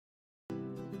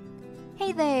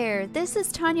Hey there, this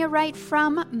is Tanya Wright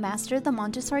from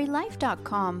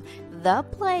MasterTheMontessoriLife.com, the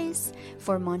place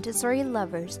for Montessori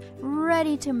lovers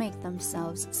ready to make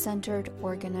themselves centered,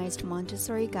 organized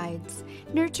Montessori guides,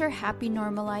 nurture happy,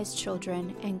 normalized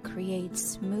children, and create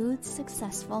smooth,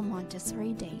 successful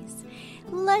Montessori days.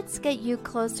 Let's get you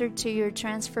closer to your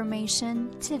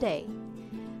transformation today.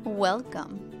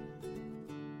 Welcome.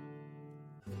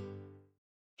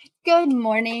 Good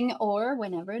morning, or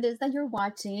whenever it is that you're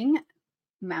watching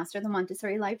Master the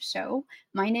Montessori Life show.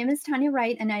 My name is Tanya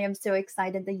Wright, and I am so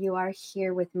excited that you are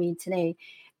here with me today.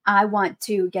 I want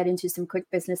to get into some quick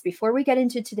business before we get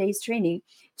into today's training,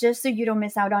 just so you don't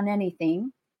miss out on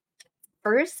anything.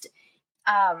 First,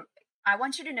 I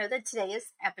want you to know that today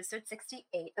is episode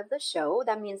 68 of the show.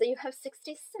 That means that you have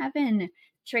 67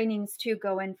 trainings to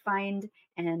go and find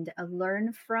and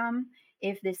learn from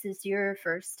if this is your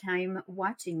first time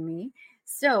watching me.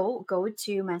 So go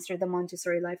to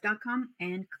masterthemontessorilife.com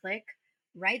and click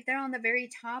right there on the very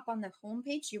top on the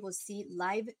homepage. You will see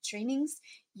live trainings.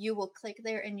 You will click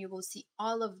there and you will see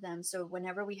all of them. So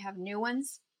whenever we have new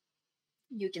ones,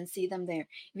 you can see them there.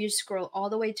 If you scroll all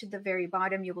the way to the very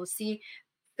bottom, you will see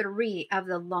 3 of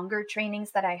the longer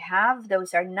trainings that I have.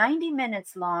 Those are 90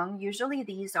 minutes long. Usually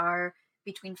these are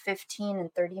between 15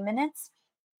 and 30 minutes.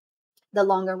 The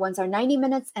longer ones are 90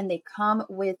 minutes, and they come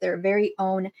with their very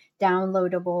own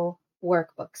downloadable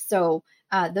workbooks. So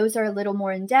those are a little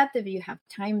more in depth. If you have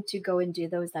time to go and do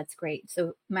those, that's great.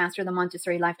 So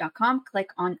masterthemontessorilife.com,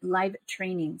 click on live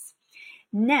trainings.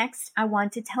 Next, I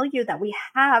want to tell you that we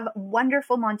have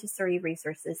wonderful Montessori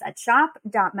resources at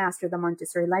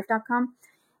shop.masterthemontessorilife.com.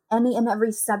 Any and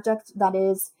every subject that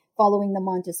is following the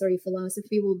Montessori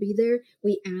philosophy will be there.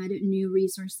 We add new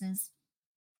resources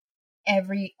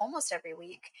almost every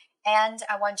week. And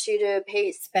I want you to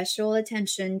pay special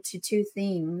attention to 2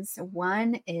 things.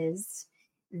 One is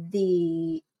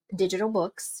the digital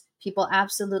books. People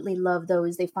absolutely love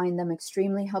those. They find them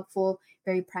extremely helpful,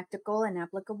 very practical and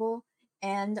applicable.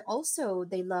 And also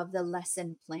they love the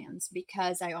lesson plans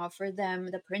because I offer them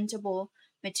the printable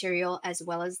material as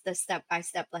well as the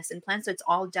step-by-step lesson plan. So it's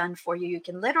all done for you. You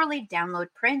can literally download,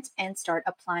 print, and start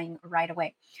applying right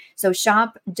away. So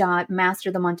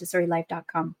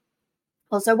shop.masterthemontessorilife.com.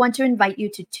 Also, I want to invite you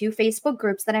to 2 Facebook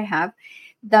groups that I have.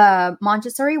 The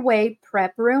Montessori Way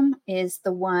Prep Room is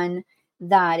the one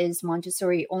that is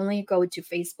Montessori only. Go to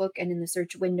Facebook and in the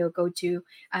search window, go to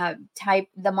type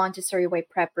the Montessori Way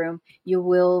Prep Room. You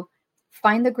will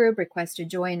find the group, request to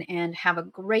join, and have a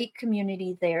great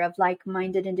community there of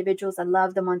like-minded individuals that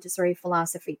love the Montessori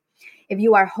philosophy. If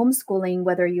you are homeschooling,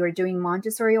 whether you're doing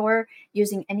Montessori or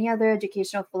using any other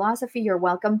educational philosophy, you're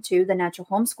welcome to the Natural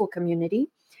Homeschool Community.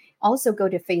 Also go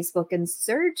to Facebook and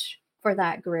search for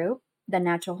that group, the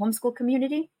Natural Homeschool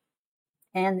Community.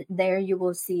 And there you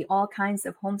will see all kinds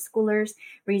of homeschoolers,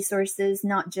 resources,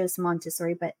 not just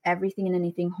Montessori, but everything and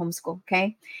anything homeschool,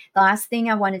 okay? The last thing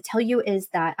I want to tell you is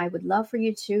that I would love for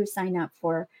you to sign up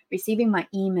for receiving my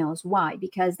emails. Why?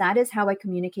 Because that is how I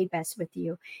communicate best with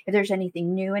you. If there's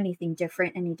anything new, anything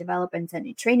different, any developments,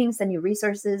 any trainings, any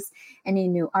resources, any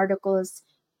new articles,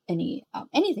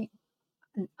 anything,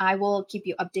 I will keep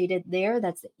you updated there.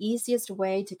 That's the easiest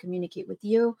way to communicate with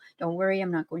you. Don't worry, I'm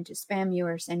not going to spam you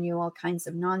or send you all kinds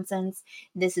of nonsense.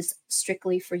 This is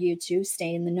strictly for you to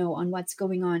stay in the know on what's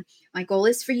going on. My goal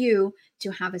is for you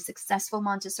to have a successful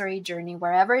Montessori journey,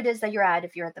 wherever it is that you're at.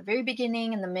 If you're at the very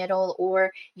beginning, in the middle,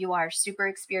 or you are super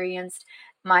experienced,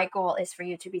 my goal is for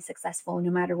you to be successful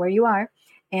no matter where you are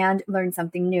and learn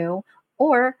something new,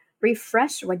 or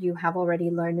refresh what you have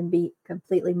already learned and be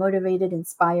completely motivated,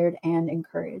 inspired, and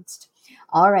encouraged.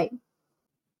 All right,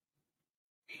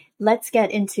 let's get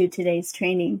into today's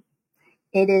training.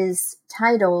 It is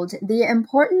titled The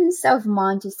Importance of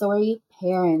Montessori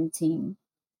Parenting.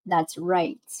 That's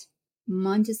right,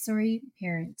 Montessori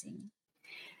Parenting.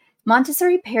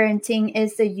 Montessori parenting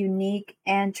is a unique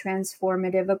and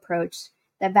transformative approach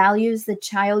that values the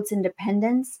child's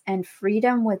independence and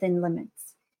freedom within limits.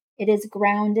 It is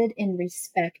grounded in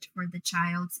respect for the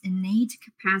child's innate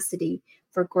capacity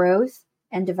for growth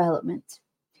and development.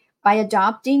 By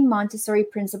adopting Montessori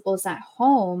principles at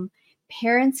home,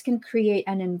 parents can create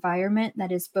an environment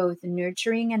that is both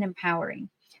nurturing and empowering,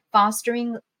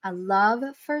 fostering a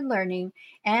love for learning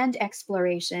and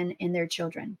exploration in their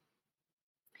children.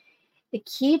 The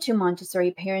key to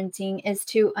Montessori parenting is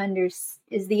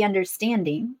the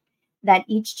understanding that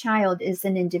each child is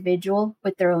an individual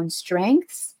with their own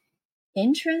strengths,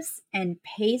 interests, and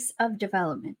pace of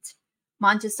development.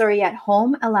 Montessori at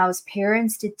home allows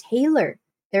parents to tailor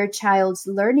their child's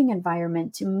learning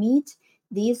environment to meet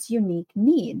these unique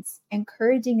needs,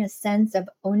 encouraging a sense of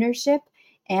ownership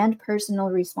and personal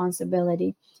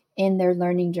responsibility in their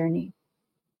learning journey.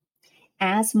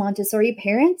 As Montessori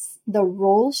parents, the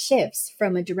role shifts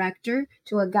from a director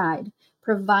to a guide,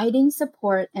 providing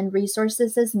support and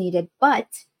resources as needed,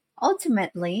 but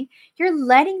ultimately, you're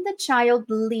letting the child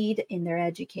lead in their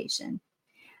education.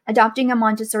 Adopting a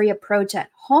Montessori approach at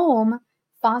home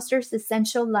fosters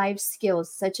essential life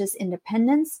skills such as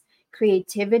independence,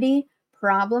 creativity,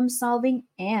 problem solving,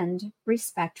 and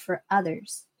respect for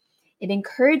others. It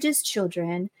encourages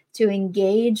children to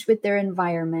engage with their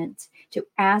environment, to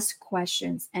ask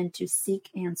questions, and to seek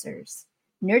answers,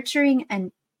 nurturing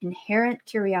an inherent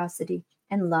curiosity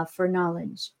and love for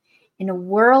knowledge. In a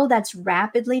world that's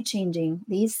rapidly changing,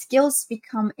 these skills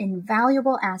become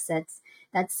invaluable assets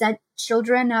that set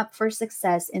children up for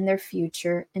success in their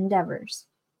future endeavors.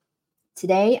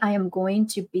 Today, I am going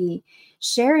to be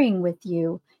sharing with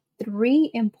you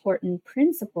three important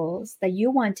principles that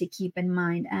you want to keep in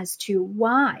mind as to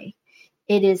why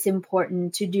it is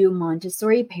important to do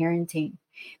Montessori parenting.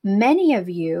 Many of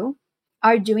you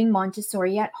are doing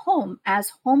Montessori at home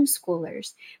as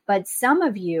homeschoolers, but some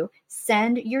of you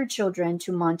send your children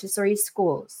to Montessori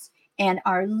schools and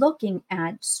are looking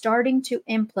at starting to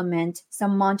implement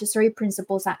some Montessori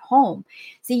principles at home.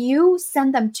 So you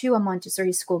send them to a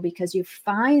Montessori school because you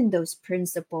find those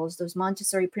principles, those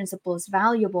Montessori principles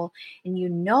valuable, and you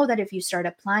know that if you start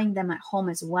applying them at home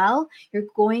as well, you're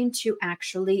going to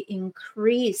actually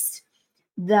increase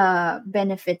the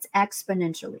benefits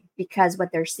exponentially because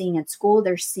what they're seeing at school,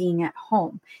 they're seeing at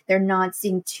home. They're not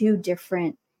seeing two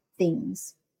different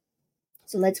things.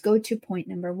 So let's go to point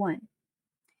number one: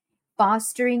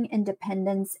 fostering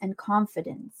independence and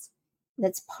confidence.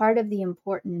 That's part of the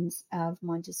importance of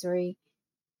Montessori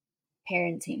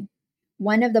parenting.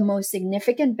 One of the most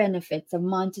significant benefits of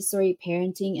Montessori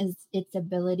parenting is its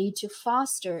ability to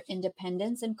foster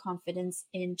independence and confidence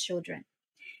in children.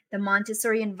 The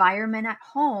Montessori environment at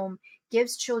home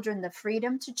gives children the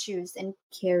freedom to choose and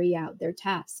carry out their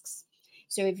tasks.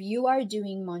 So, if you are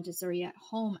doing Montessori at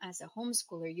home as a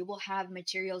homeschooler, you will have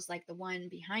materials like the one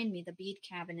behind me, the bead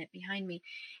cabinet behind me,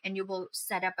 and you will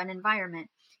set up an environment.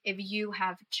 If you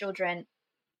have children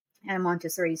at a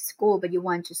Montessori school, but you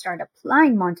want to start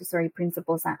applying Montessori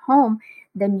principles at home,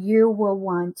 then you will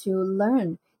want to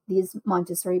learn these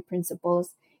Montessori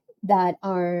principles that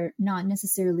are not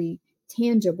necessarily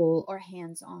tangible or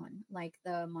hands on, like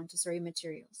the Montessori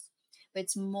materials, but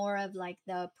it's more of like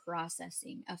the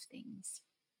processing of things.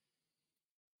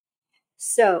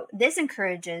 So, this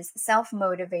encourages self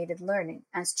motivated learning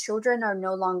as children are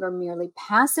no longer merely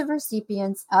passive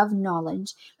recipients of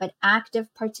knowledge, but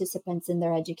active participants in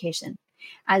their education.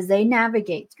 As they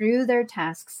navigate through their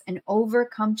tasks and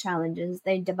overcome challenges,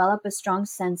 they develop a strong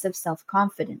sense of self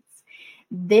confidence.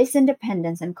 This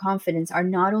independence and confidence are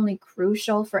not only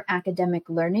crucial for academic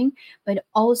learning, but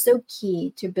also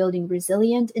key to building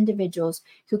resilient individuals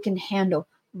who can handle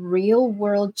real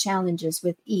world challenges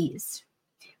with ease.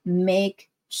 Make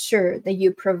sure that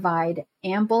you provide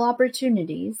ample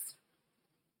opportunities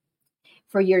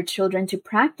for your children to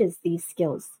practice these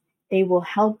skills. They will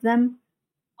help them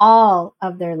all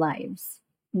of their lives,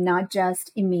 not just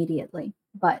immediately,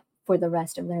 but for the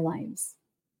rest of their lives.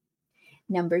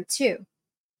 Number two,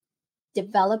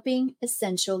 developing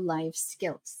essential life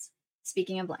skills.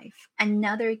 Speaking of life,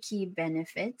 another key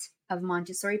benefit of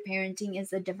Montessori parenting is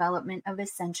the development of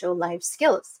essential life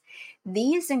skills.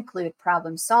 These include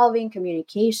problem solving,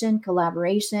 communication,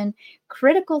 collaboration,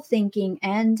 critical thinking,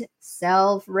 and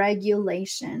self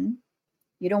regulation.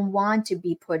 You don't want to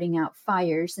be putting out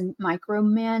fires and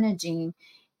micromanaging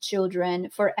children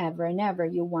forever and ever.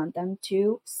 You want them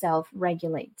to self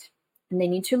regulate, and they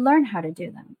need to learn how to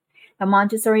do them. The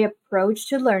Montessori approach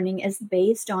to learning is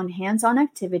based on hands on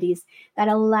activities that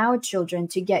allow children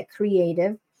to get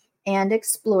creative and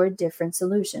explore different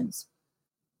solutions.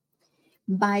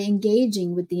 By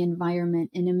engaging with the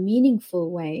environment in a meaningful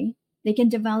way, they can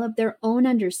develop their own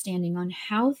understanding on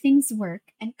how things work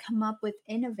and come up with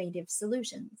innovative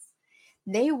solutions.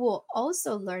 They will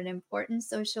also learn important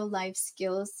social life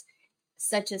skills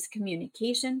such as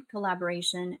communication,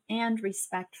 collaboration, and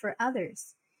respect for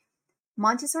others.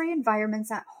 Montessori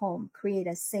environments at home create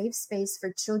a safe space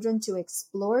for children to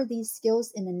explore these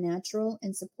skills in a natural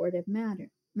and supportive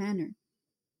manner.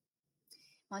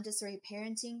 Montessori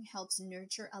parenting helps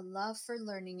nurture a love for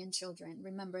learning in children.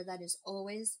 Remember, that is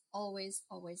always, always,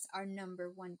 always our number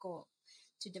one goal,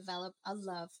 to develop a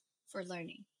love for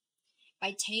learning.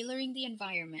 By tailoring the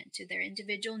environment to their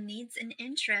individual needs and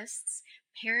interests,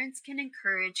 parents can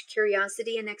encourage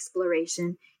curiosity and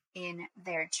exploration in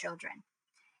their children.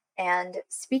 And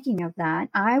speaking of that,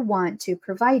 I want to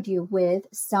provide you with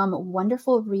some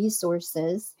wonderful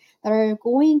resources that are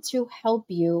going to help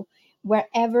you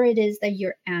wherever it is that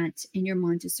you're at in your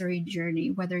Montessori journey,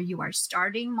 whether you are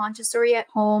starting Montessori at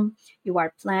home, you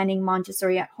are planning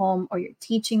Montessori at home, or you're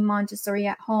teaching Montessori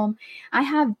at home. I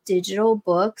have digital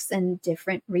books and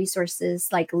different resources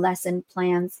like lesson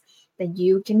plans that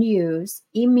you can use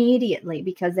immediately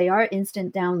because they are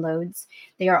instant downloads.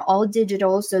 They are all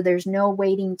digital, so there's no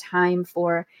waiting time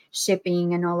for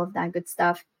shipping and all of that good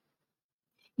stuff.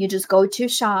 You just go to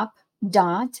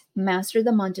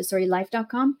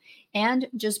shop.masterthemontessorilife.com and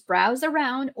just browse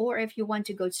around, or if you want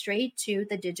to go straight to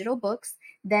the digital books,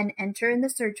 then enter in the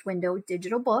search window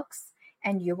digital books,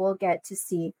 and you will get to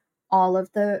see all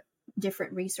of the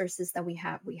different resources that we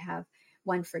have. We have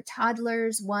one for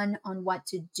toddlers, one on what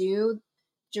to do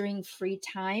during free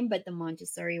time, but the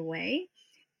Montessori way.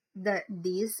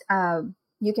 These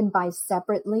you can buy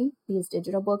separately, these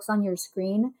digital books on your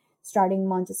screen, starting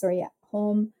Montessori at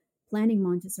home, planning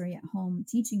Montessori at home,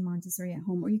 teaching Montessori at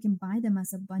home, or you can buy them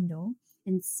as a bundle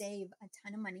and save a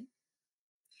ton of money.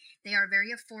 They are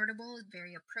very affordable,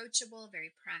 very approachable,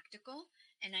 very practical,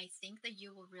 and I think that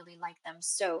you will really like them.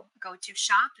 So go to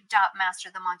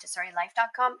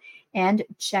shop.masterthemontessorilife.com and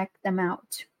check them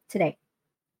out today.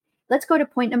 Let's go to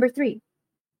point number 3.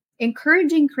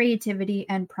 Encouraging creativity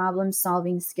and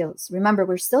problem-solving skills. Remember,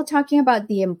 we're still talking about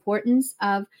the importance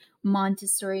of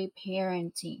Montessori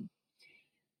parenting.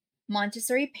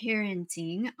 Montessori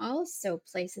parenting also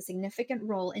plays a significant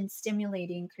role in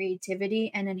stimulating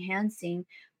creativity and enhancing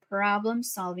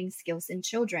problem-solving skills in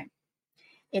children.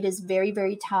 It is very,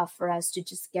 very tough for us to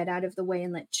just get out of the way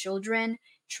and let children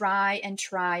try and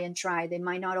try and try. They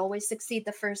might not always succeed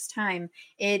the first time.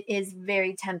 It is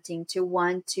very tempting to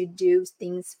want to do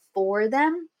things for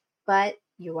them, but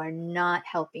you are not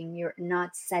helping. You're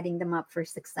not setting them up for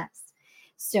success.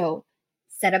 So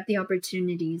set up the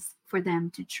opportunities for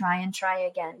them to try and try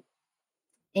again.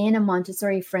 In a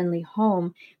Montessori friendly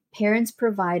home, parents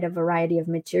provide a variety of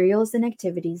materials and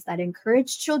activities that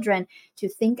encourage children to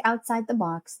think outside the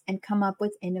box and come up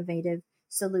with innovative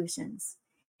solutions.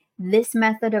 This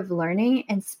method of learning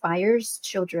inspires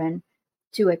children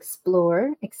to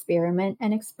explore, experiment,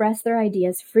 and express their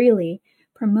ideas freely,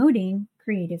 promoting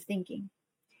creative thinking.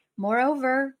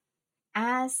 Moreover,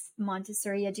 as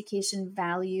Montessori education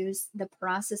values the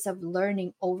process of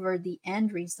learning over the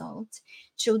end result,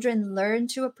 children learn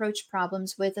to approach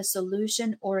problems with a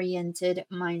solution-oriented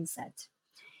mindset.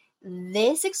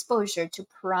 This exposure to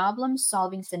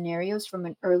problem-solving scenarios from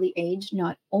an early age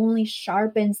not only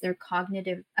sharpens their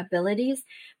cognitive abilities,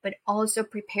 but also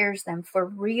prepares them for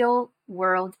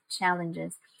real-world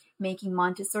challenges, making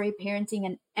Montessori parenting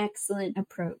an excellent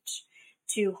approach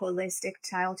to holistic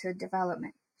childhood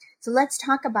development. So let's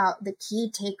talk about the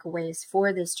key takeaways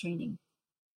for this training.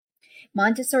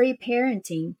 Montessori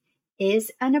parenting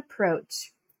is an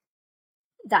approach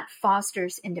that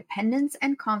fosters independence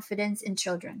and confidence in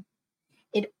children.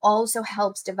 It also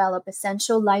helps develop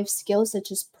essential life skills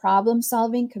such as problem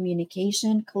solving,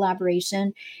 communication,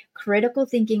 collaboration, critical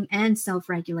thinking, and self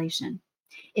regulation.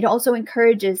 It also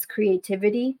encourages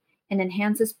creativity and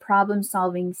enhances problem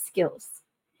solving skills.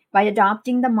 By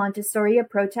adopting the Montessori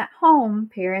approach at home,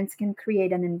 parents can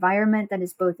create an environment that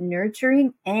is both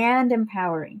nurturing and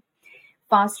empowering,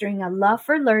 fostering a love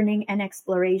for learning and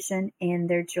exploration in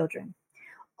their children.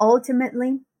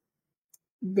 Ultimately,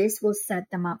 this will set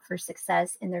them up for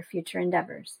success in their future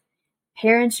endeavors.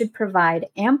 Parents should provide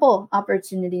ample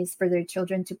opportunities for their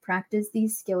children to practice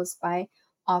these skills by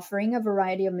offering a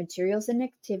variety of materials and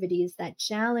activities that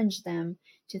challenge them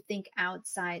to think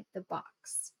outside the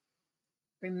box.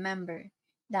 Remember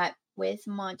that with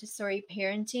Montessori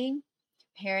parenting,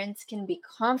 parents can be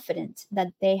confident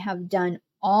that they have done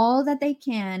all that they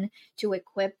can to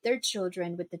equip their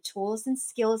children with the tools and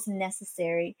skills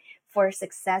necessary for a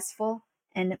successful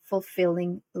and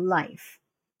fulfilling life.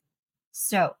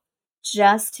 So,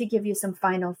 just to give you some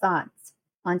final thoughts,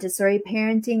 Montessori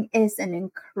parenting is an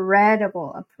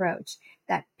incredible approach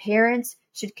that parents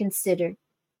should consider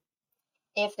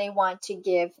if they want to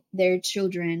give their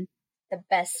children the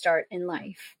best start in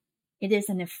life. It is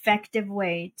an effective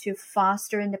way to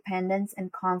foster independence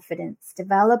and confidence,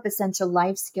 develop essential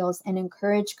life skills, and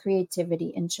encourage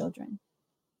creativity in children.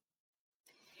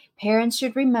 Parents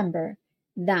should remember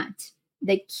that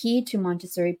the key to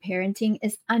Montessori parenting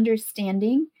is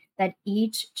understanding that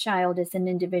each child is an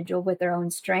individual with their own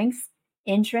strengths,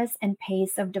 interests, and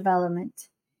pace of development.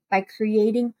 By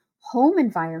creating home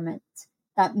environments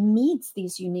that meets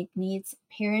these unique needs,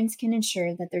 parents can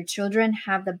ensure that their children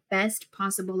have the best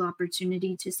possible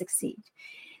opportunity to succeed.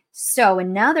 So,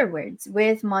 in other words,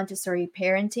 with Montessori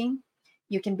parenting,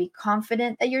 you can be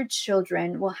confident that your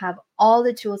children will have all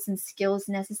the tools and skills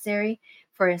necessary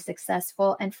for a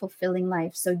successful and fulfilling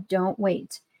life. So, don't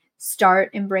wait.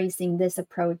 Start embracing this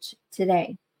approach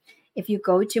today. If you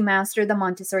go to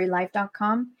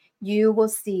masterthemontessorilife.com, you will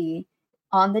see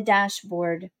on the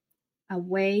dashboard a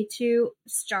way to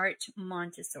start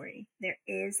Montessori. There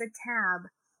is a tab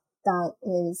that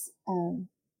is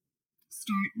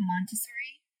Start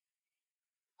Montessori,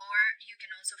 or you can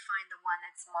also find the one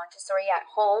that's Montessori at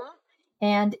Home,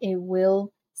 and it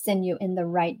will send you in the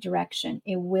right direction.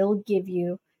 It will give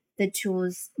you the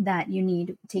tools that you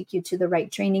need, take you to the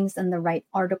right trainings and the right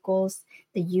articles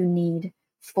that you need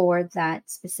for that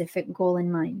specific goal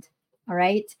in mind. All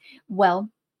right. Well,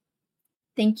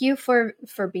 thank you for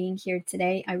being here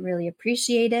today. I really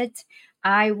appreciate it.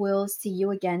 I will see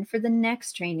you again for the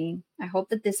next training. I hope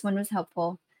that this one was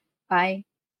helpful. Bye.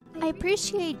 I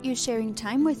appreciate you sharing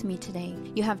time with me today.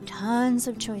 You have tons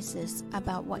of choices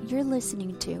about what you're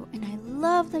listening to, and I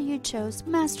love that you chose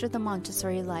Master the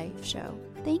Montessori Life show.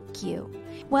 Thank you.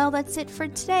 Well, that's it for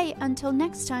today. Until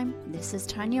next time, this is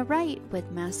Tanya Wright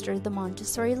with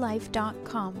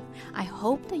MasterTheMontessoriLife.com. I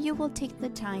hope that you will take the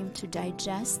time to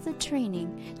digest the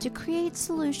training to create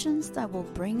solutions that will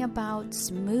bring about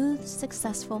smooth,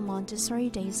 successful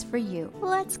Montessori days for you.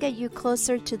 Let's get you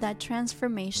closer to that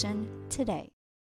transformation today.